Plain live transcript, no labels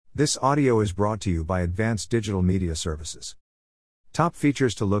This audio is brought to you by Advanced Digital Media Services. Top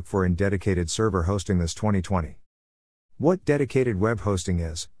features to look for in dedicated server hosting this 2020. What dedicated web hosting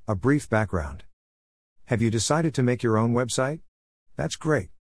is, a brief background. Have you decided to make your own website? That's great.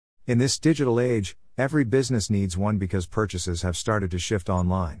 In this digital age, every business needs one because purchases have started to shift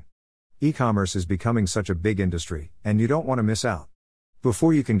online. E-commerce is becoming such a big industry, and you don't want to miss out.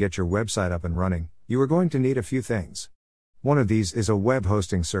 Before you can get your website up and running, you are going to need a few things. One of these is a web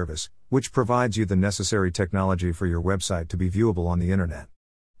hosting service, which provides you the necessary technology for your website to be viewable on the internet.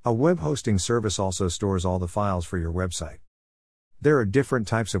 A web hosting service also stores all the files for your website. There are different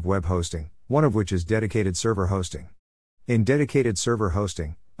types of web hosting, one of which is dedicated server hosting. In dedicated server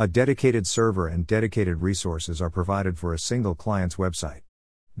hosting, a dedicated server and dedicated resources are provided for a single client's website.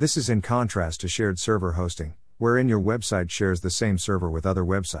 This is in contrast to shared server hosting, wherein your website shares the same server with other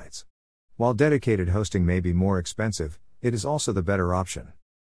websites. While dedicated hosting may be more expensive, it is also the better option.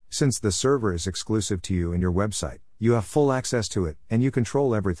 Since the server is exclusive to you and your website, you have full access to it, and you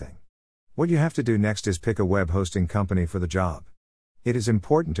control everything. What you have to do next is pick a web hosting company for the job. It is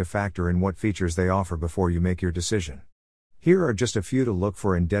important to factor in what features they offer before you make your decision. Here are just a few to look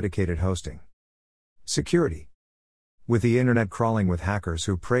for in dedicated hosting. Security. With the internet crawling with hackers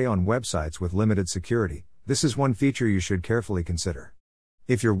who prey on websites with limited security, this is one feature you should carefully consider.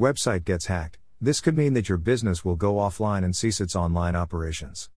 If your website gets hacked, this could mean that your business will go offline and cease its online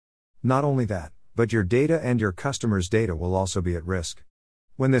operations. Not only that, but your data and your customers' data will also be at risk.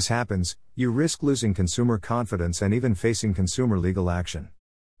 When this happens, you risk losing consumer confidence and even facing consumer legal action.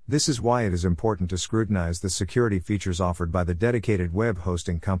 This is why it is important to scrutinize the security features offered by the dedicated web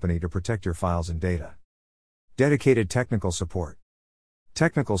hosting company to protect your files and data. Dedicated technical support.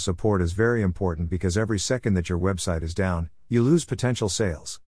 Technical support is very important because every second that your website is down, you lose potential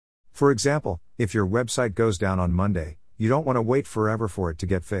sales. For example, if your website goes down on Monday, you don't want to wait forever for it to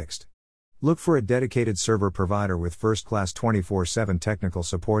get fixed. Look for a dedicated server provider with first-class 24/7 technical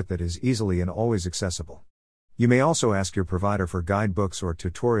support that is easily and always accessible. You may also ask your provider for guidebooks or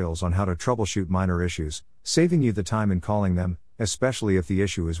tutorials on how to troubleshoot minor issues, saving you the time in calling them, especially if the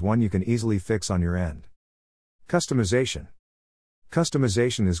issue is one you can easily fix on your end. Customization.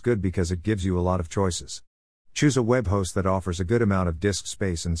 Customization is good because it gives you a lot of choices. Choose a web host that offers a good amount of disk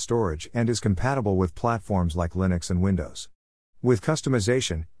space and storage and is compatible with platforms like Linux and Windows. With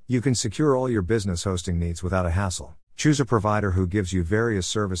customization, you can secure all your business hosting needs without a hassle. Choose a provider who gives you various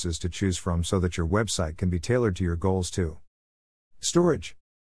services to choose from so that your website can be tailored to your goals too. Storage.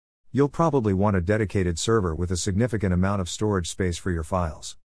 You'll probably want a dedicated server with a significant amount of storage space for your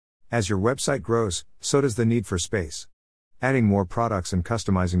files. As your website grows, so does the need for space. Adding more products and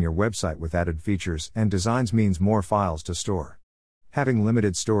customizing your website with added features and designs means more files to store. Having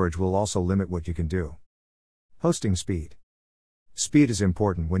limited storage will also limit what you can do. Hosting speed. Speed is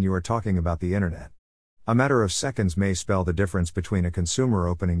important when you are talking about the internet. A matter of seconds may spell the difference between a consumer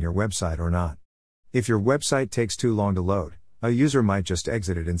opening your website or not. If your website takes too long to load, a user might just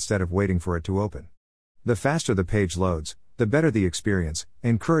exit it instead of waiting for it to open. The faster the page loads, the better the experience,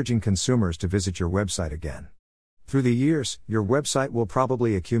 encouraging consumers to visit your website again. Through the years, your website will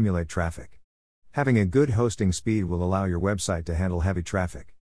probably accumulate traffic. Having a good hosting speed will allow your website to handle heavy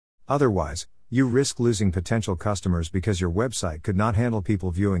traffic. Otherwise, you risk losing potential customers because your website could not handle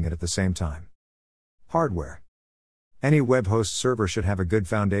people viewing it at the same time. Hardware. Any web host server should have a good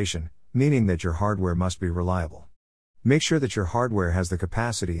foundation, meaning that your hardware must be reliable. Make sure that your hardware has the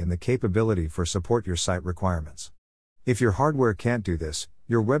capacity and the capability for support your site requirements. If your hardware can't do this,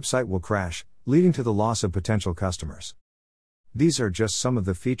 your website will crash, leading to the loss of potential customers. These are just some of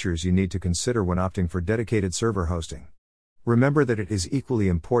the features you need to consider when opting for dedicated server hosting. Remember that it is equally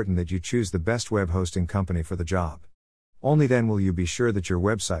important that you choose the best web hosting company for the job. Only then will you be sure that your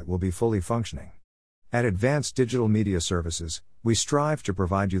website will be fully functioning. At Advanced Digital Media Services, we strive to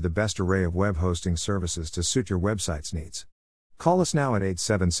provide you the best array of web hosting services to suit your website's needs. Call us now at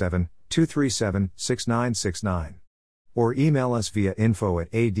 877-237-6969. Or email us via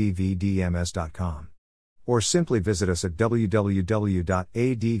info@advdms.com. Or simply visit us at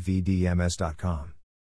www.advdms.com.